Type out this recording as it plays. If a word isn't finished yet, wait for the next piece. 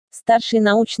Старший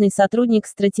научный сотрудник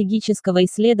стратегического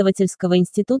исследовательского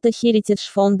института Heritage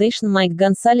Foundation Майк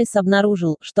Гонсалес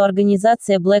обнаружил, что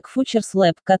организация Black Futures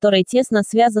Lab, которая тесно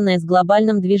связанная с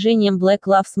глобальным движением Black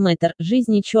Lives Matter,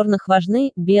 «Жизни черных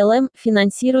важны», BLM,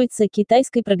 финансируется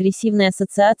Китайской прогрессивной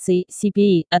ассоциацией,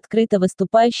 CPA, открыто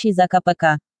выступающей за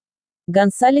КПК.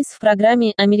 Гонсалес в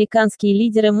программе «Американские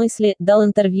лидеры мысли» дал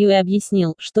интервью и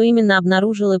объяснил, что именно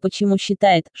обнаружил и почему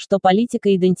считает, что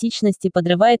политика идентичности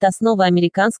подрывает основы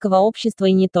американского общества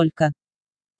и не только.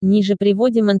 Ниже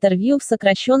приводим интервью в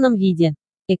сокращенном виде.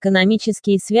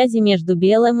 Экономические связи между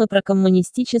BLM и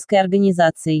прокоммунистической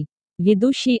организацией.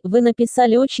 Ведущий, вы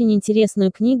написали очень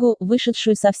интересную книгу,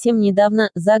 вышедшую совсем недавно,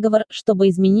 «Заговор, чтобы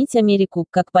изменить Америку,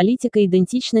 как политика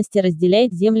идентичности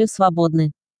разделяет землю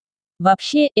свободны».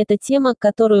 Вообще, это тема,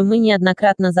 которую мы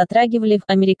неоднократно затрагивали в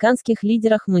 «Американских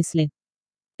лидерах мысли».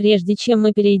 Прежде чем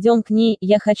мы перейдем к ней,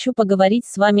 я хочу поговорить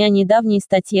с вами о недавней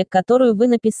статье, которую вы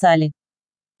написали.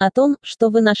 О том, что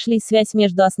вы нашли связь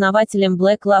между основателем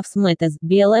Black Lives Matter,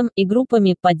 BLM, и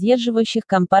группами, поддерживающих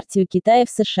Компартию Китая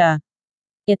в США.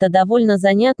 Это довольно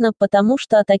занятно, потому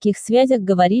что о таких связях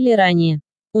говорили ранее.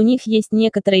 У них есть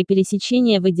некоторые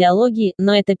пересечения в идеологии,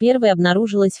 но это первой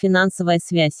обнаружилась финансовая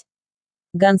связь.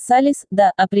 Гонсалес,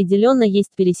 да, определенно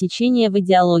есть пересечение в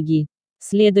идеологии.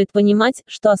 Следует понимать,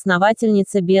 что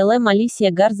основательница BLM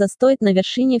Алисия Гарза стоит на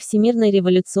вершине всемирной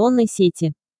революционной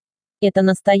сети. Это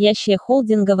настоящая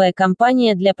холдинговая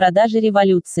компания для продажи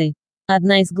революции.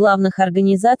 Одна из главных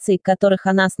организаций, которых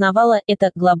она основала,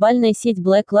 это глобальная сеть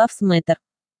Black Lives Matter.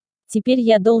 Теперь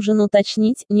я должен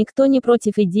уточнить, никто не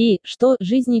против идеи, что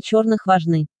жизни черных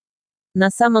важны. На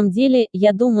самом деле,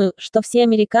 я думаю, что все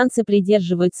американцы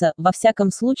придерживаются, во всяком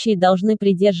случае должны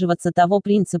придерживаться того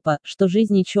принципа, что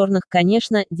жизни черных,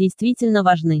 конечно, действительно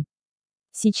важны.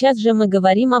 Сейчас же мы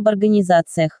говорим об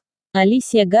организациях.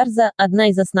 Алисия Гарза – одна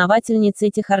из основательниц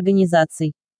этих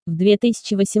организаций. В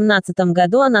 2018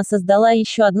 году она создала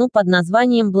еще одну под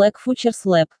названием Black Futures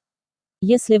Lab.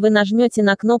 Если вы нажмете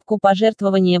на кнопку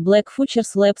пожертвования, Black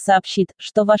Futures Lab сообщит,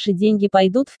 что ваши деньги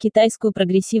пойдут в Китайскую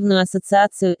прогрессивную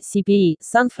ассоциацию, CPA,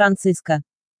 Сан-Франциско.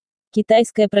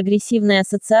 Китайская прогрессивная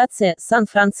ассоциация,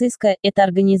 Сан-Франциско, это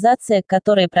организация,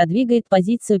 которая продвигает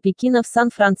позицию Пекина в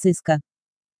Сан-Франциско.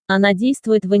 Она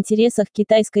действует в интересах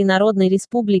Китайской Народной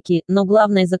Республики, но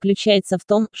главное заключается в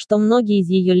том, что многие из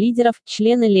ее лидеров –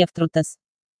 члены Лефтрутес.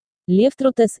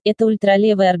 Лефтрутес – это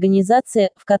ультралевая организация,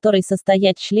 в которой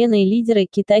состоят члены и лидеры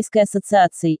Китайской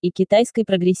ассоциации и Китайской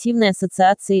прогрессивной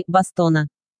ассоциации, Бостона.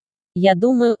 Я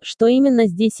думаю, что именно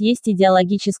здесь есть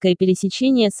идеологическое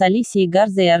пересечение с Алисией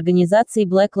Гарзой и организацией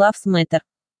Black Lives Matter.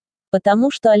 Потому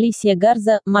что Алисия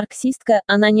Гарза – марксистка,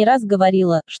 она не раз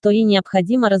говорила, что ей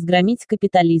необходимо разгромить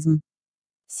капитализм.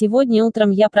 Сегодня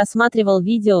утром я просматривал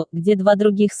видео, где два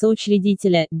других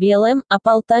соучредителя, BLM,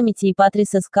 Апал Тамити и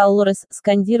Патрис Скаллорес,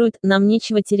 скандируют «Нам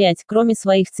нечего терять, кроме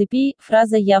своих цепей»,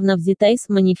 фраза явно взята из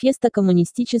манифеста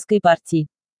Коммунистической партии.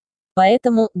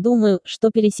 Поэтому, думаю, что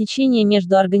пересечение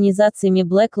между организациями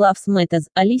Black Lives Matter,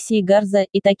 Алисией Гарза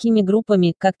и такими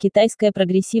группами, как Китайская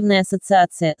прогрессивная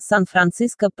ассоциация,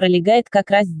 Сан-Франциско, пролегает как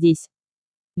раз здесь.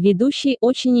 Ведущий,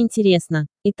 очень интересно.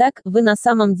 Итак, вы на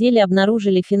самом деле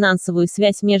обнаружили финансовую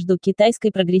связь между Китайской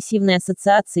прогрессивной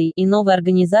ассоциацией и новой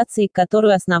организацией,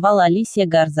 которую основала Алисия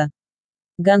Гарза.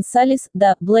 Гонсалес,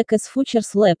 да, Black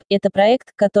Futures Lab – это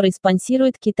проект, который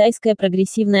спонсирует Китайская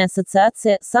прогрессивная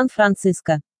ассоциация,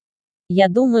 Сан-Франциско. Я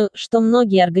думаю, что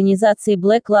многие организации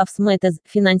Black Lives Matter,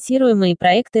 финансируемые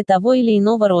проекты того или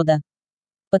иного рода.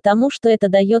 Потому что это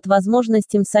дает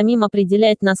возможность им самим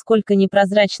определять, насколько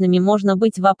непрозрачными можно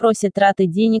быть в вопросе траты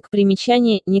денег.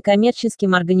 Примечание: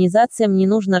 некоммерческим организациям не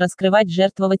нужно раскрывать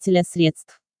жертвователя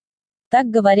средств. Так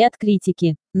говорят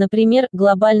критики. Например,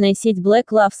 глобальная сеть Black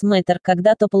Lives Matter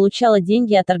когда-то получала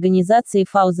деньги от организации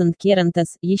Thousand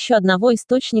Currents, еще одного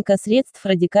источника средств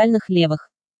радикальных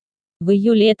левых. В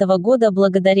июле этого года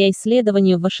благодаря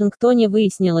исследованию в Вашингтоне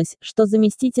выяснилось, что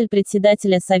заместитель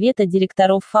председателя совета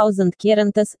директоров Thousand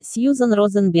Currents, Сьюзан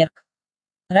Розенберг.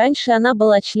 Раньше она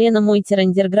была членом Уитер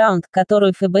Underground,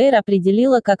 которую ФБР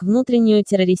определила как внутреннюю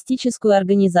террористическую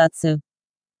организацию.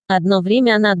 Одно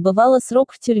время она отбывала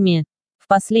срок в тюрьме. В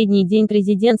последний день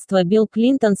президентства Билл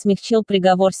Клинтон смягчил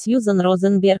приговор Сьюзан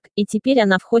Розенберг, и теперь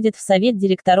она входит в совет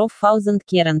директоров Thousand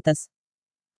Currents.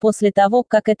 После того,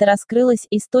 как это раскрылось,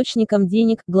 источником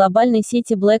денег глобальной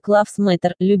сети Black Lives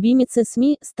Matter, любимицы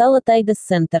СМИ, стала Tides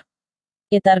Center.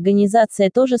 Эта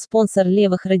организация тоже спонсор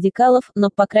левых радикалов,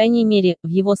 но, по крайней мере, в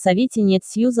его совете нет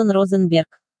Сьюзан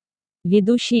Розенберг.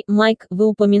 Ведущий, Майк, вы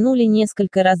упомянули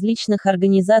несколько различных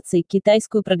организаций,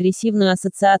 Китайскую прогрессивную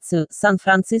ассоциацию,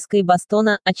 Сан-Франциско и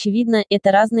Бостона, очевидно,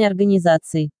 это разные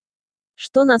организации.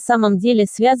 Что на самом деле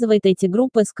связывает эти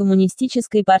группы с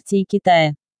Коммунистической партией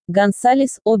Китая?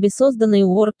 Гонсалес, обе созданы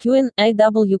URQN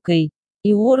IWK.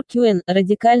 URQN –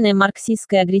 радикальная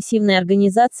марксистская агрессивная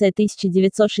организация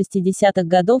 1960-х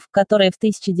годов, которая в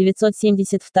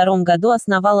 1972 году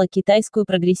основала Китайскую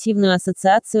прогрессивную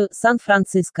ассоциацию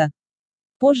Сан-Франциско.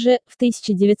 Позже, в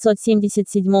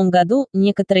 1977 году,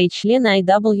 некоторые члены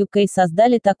IWK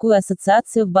создали такую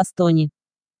ассоциацию в Бостоне.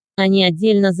 Они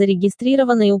отдельно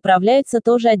зарегистрированы и управляются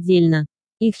тоже отдельно.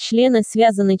 Их члены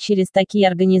связаны через такие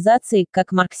организации,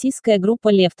 как марксистская группа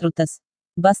Лефтрутес.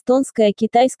 Бостонская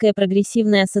китайская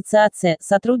прогрессивная ассоциация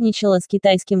сотрудничала с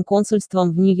китайским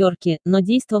консульством в Нью-Йорке, но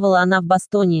действовала она в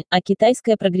Бостоне, а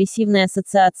китайская прогрессивная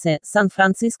ассоциация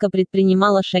Сан-Франциско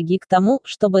предпринимала шаги к тому,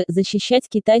 чтобы защищать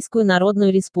Китайскую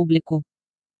Народную Республику.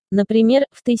 Например,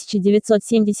 в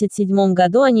 1977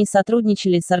 году они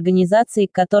сотрудничали с организацией,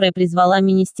 которая призвала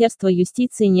Министерство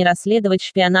юстиции не расследовать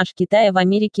шпионаж Китая в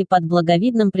Америке под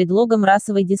благовидным предлогом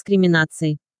расовой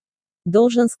дискриминации.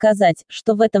 Должен сказать,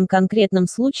 что в этом конкретном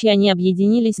случае они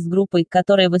объединились с группой,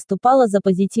 которая выступала за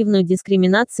позитивную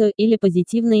дискриминацию или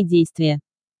позитивные действия.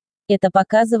 Это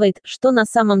показывает, что на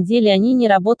самом деле они не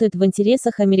работают в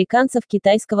интересах американцев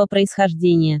китайского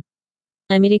происхождения.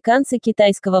 Американцы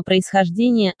китайского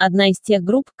происхождения – одна из тех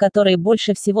групп, которые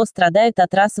больше всего страдают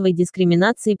от расовой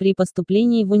дискриминации при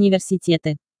поступлении в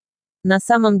университеты. На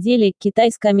самом деле,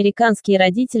 китайско-американские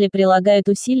родители прилагают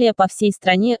усилия по всей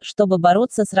стране, чтобы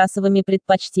бороться с расовыми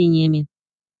предпочтениями.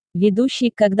 Ведущий,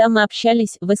 когда мы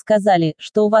общались, вы сказали,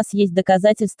 что у вас есть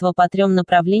доказательства по 3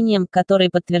 направлениям, которые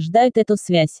подтверждают эту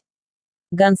связь.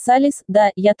 Гонсалес,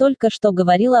 да, я только что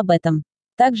говорил об этом.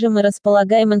 Также мы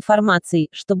располагаем информацией,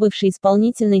 что бывший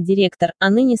исполнительный директор,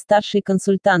 а ныне старший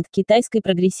консультант Китайской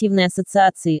прогрессивной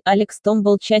ассоциации Алекс Том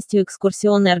был частью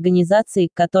экскурсионной организации,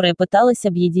 которая пыталась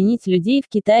объединить людей в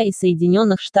Китае и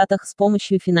Соединенных Штатах с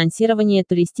помощью финансирования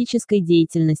туристической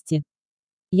деятельности.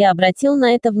 Я обратил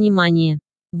на это внимание.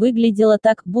 Выглядело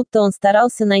так, будто он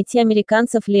старался найти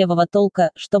американцев левого толка,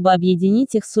 чтобы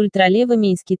объединить их с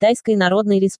ультралевыми из Китайской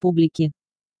Народной Республики.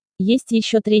 Есть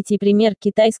еще третий пример.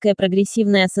 Китайская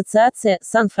прогрессивная ассоциация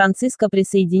Сан-Франциско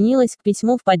присоединилась к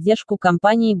письму в поддержку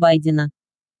кампании Байдена.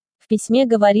 В письме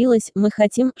говорилось: «Мы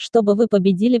хотим, чтобы вы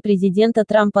победили президента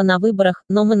Трампа на выборах,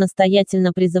 но мы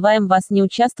настоятельно призываем вас не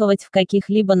участвовать в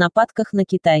каких-либо нападках на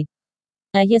Китай.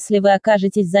 А если вы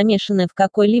окажетесь замешаны в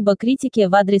какой-либо критике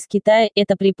в адрес Китая,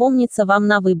 это припомнится вам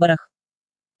на выборах».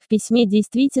 В письме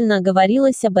действительно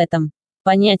говорилось об этом.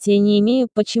 Понятия не имею,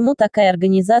 почему такая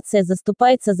организация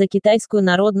заступается за Китайскую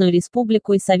Народную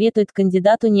Республику и советует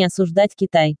кандидату не осуждать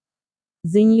Китай.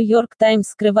 The New York Times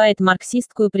скрывает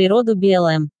марксистскую природу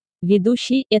БЛМ.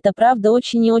 Ведущий, это правда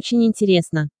очень и очень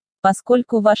интересно.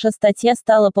 Поскольку ваша статья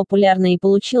стала популярной и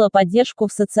получила поддержку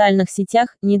в социальных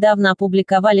сетях, недавно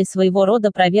опубликовали своего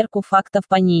рода проверку фактов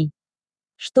по ней.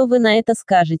 Что вы на это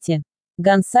скажете?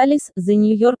 Гонсалес, The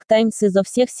New York Times изо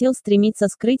всех сил стремится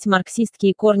скрыть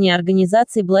марксистские корни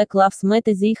организаций Black Lives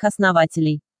Matter и их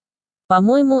основателей.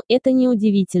 По-моему, это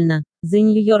неудивительно. The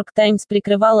New York Times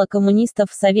прикрывала коммунистов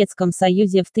в Советском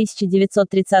Союзе в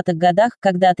 1930-х годах,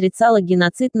 когда отрицала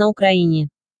геноцид на Украине.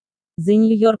 The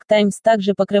New York Times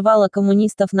также покрывала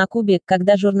коммунистов на Кубе,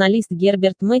 когда журналист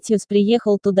Герберт Мэтьюс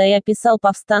приехал туда и описал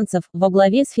повстанцев, во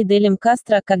главе с Фиделем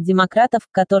Кастро, как демократов,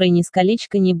 которые ни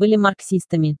сколечко не были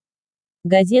марксистами.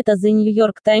 Газета The New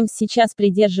York Times сейчас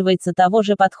придерживается того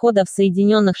же подхода в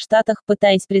Соединенных Штатах,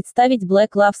 пытаясь представить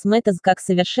Black Lives Matter как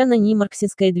совершенно не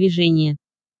марксистское движение.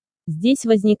 Здесь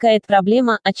возникает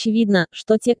проблема, очевидно,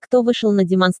 что те, кто вышел на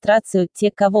демонстрацию, те,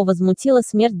 кого возмутила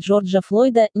смерть Джорджа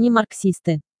Флойда, не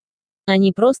марксисты.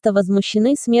 Они просто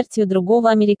возмущены смертью другого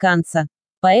американца.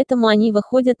 Поэтому они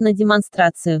выходят на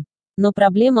демонстрацию. Но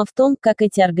проблема в том, как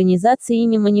эти организации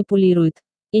ими манипулируют.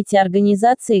 Эти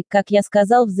организации, как я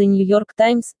сказал в The New York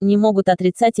Times, не могут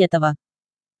отрицать этого.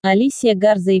 Алисия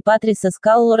Гарза и Патриса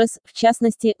Скаллорес, в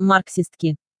частности,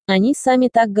 марксистки. Они сами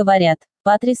так говорят.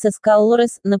 Патриса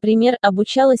Скаллорес, например,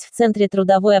 обучалась в Центре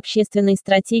трудовой общественной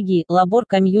стратегии Labor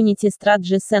Community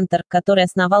Strategy Center, который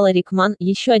основала Рик Манн,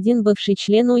 еще один бывший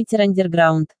член Уитер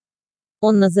Underground.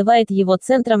 Он называет его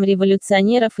Центром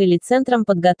революционеров или Центром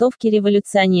подготовки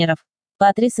революционеров.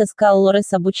 Патриса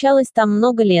Скаллорес обучалась там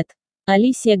много лет.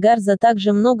 Алисия Гарза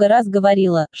также много раз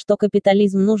говорила, что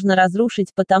капитализм нужно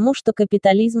разрушить, потому что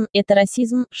капитализм – это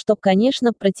расизм, что,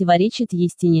 конечно, противоречит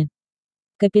истине.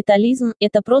 Капитализм –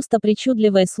 это просто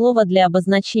причудливое слово для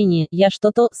обозначения «я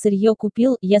что-то, сырье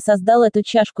купил, я создал эту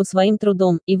чашку своим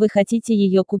трудом, и вы хотите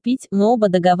ее купить, мы оба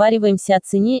договариваемся о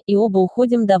цене и оба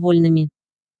уходим довольными».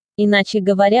 Иначе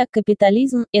говоря,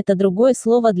 капитализм – это другое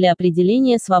слово для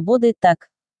определения свободы, так.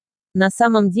 На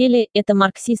самом деле, это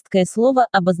марксистское слово,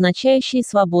 обозначающее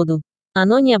свободу.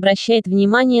 Оно не обращает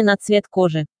внимания на цвет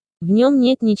кожи. В нем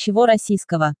нет ничего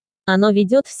российского. Оно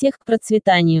ведет всех к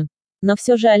процветанию. Но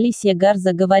все же Алисия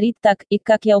Гарза говорит так, и,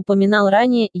 как я упоминал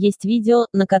ранее, есть видео,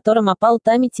 на котором Апал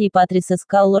Тамити и Патрис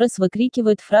Эскаллорес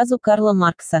выкрикивают фразу Карла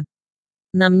Маркса.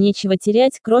 «Нам нечего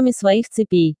терять, кроме своих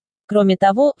цепей». Кроме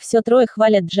того, все трое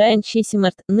хвалят Джайан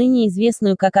Чесимерт, ныне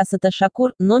известную как Асата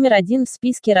Шакур, номер 1 в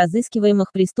списке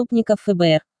разыскиваемых преступников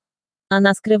ФБР.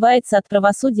 Она скрывается от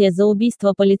правосудия за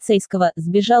убийство полицейского,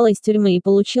 сбежала из тюрьмы и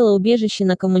получила убежище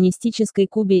на коммунистической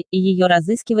Кубе, и ее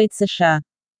разыскивает США.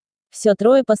 Все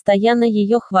трое постоянно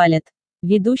ее хвалят.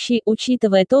 Ведущий,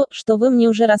 учитывая то, что вы мне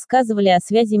уже рассказывали о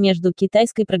связи между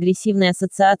Китайской прогрессивной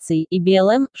ассоциацией и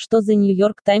BLM, что The New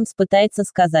York Times пытается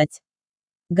сказать.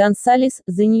 Гонсалес,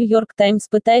 The New York Times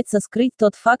пытается скрыть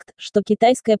тот факт, что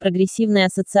Китайская прогрессивная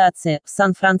ассоциация, в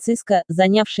Сан-Франциско,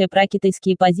 занявшая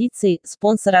прокитайские позиции,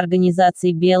 спонсор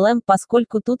организации BLM,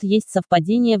 поскольку тут есть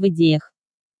совпадение в идеях.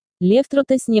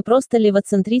 Левтрутес не просто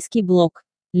левоцентристский блок.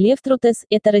 Левтрутес –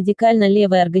 это радикально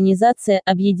левая организация,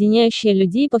 объединяющая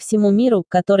людей по всему миру,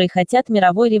 которые хотят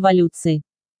мировой революции.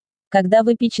 Когда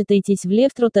вы печатаетесь в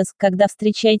Левтрутес, когда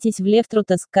встречаетесь в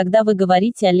Левтрутес, когда вы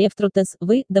говорите о Левтрутес,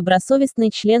 вы – добросовестный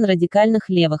член радикальных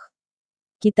левых.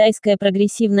 Китайская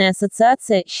прогрессивная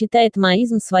ассоциация считает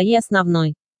маоизм своей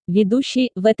основной.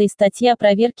 Ведущий, в этой статье о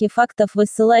проверке фактов вы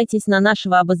ссылаетесь на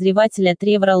нашего обозревателя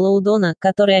Тревора Лоудона,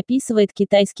 который описывает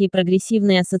китайские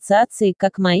прогрессивные ассоциации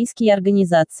как маоистские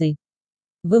организации.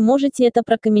 Вы можете это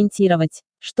прокомментировать.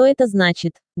 Что это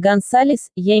значит?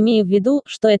 Гонсалес, я имею в виду,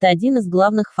 что это один из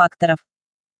главных факторов.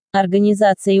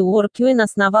 Организация Уоркюэн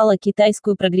основала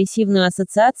Китайскую прогрессивную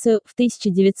ассоциацию в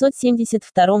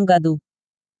 1972 году.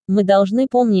 Мы должны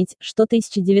помнить, что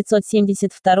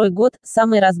 1972 год –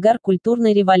 самый разгар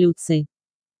культурной революции.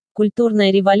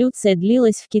 Культурная революция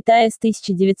длилась в Китае с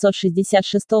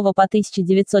 1966 по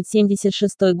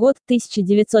 1976 год,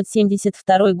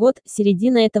 1972 год –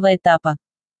 середина этого этапа.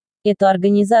 Эту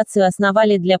организацию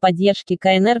основали для поддержки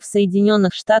КНР в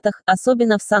Соединенных Штатах,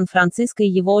 особенно в Сан-Франциско и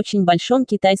его очень большом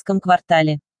китайском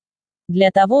квартале. Для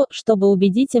того, чтобы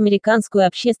убедить американскую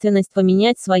общественность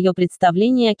поменять свое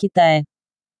представление о Китае.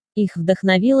 Их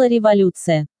вдохновила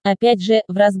революция. Опять же,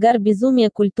 в разгар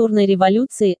безумия культурной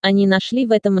революции, они нашли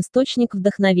в этом источник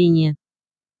вдохновения.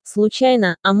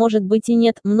 Случайно, а может быть и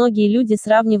нет, многие люди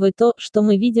сравнивают то, что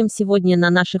мы видим сегодня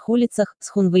на наших улицах, с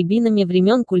хунвейбинами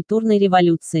времен культурной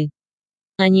революции.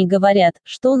 Они говорят,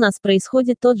 что у нас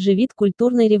происходит тот же вид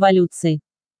культурной революции.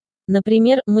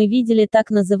 Например, мы видели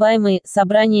так называемые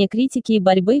 «собрания критики и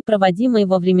борьбы», проводимые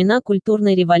во времена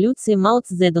культурной революции Мао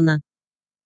Цзэдуна.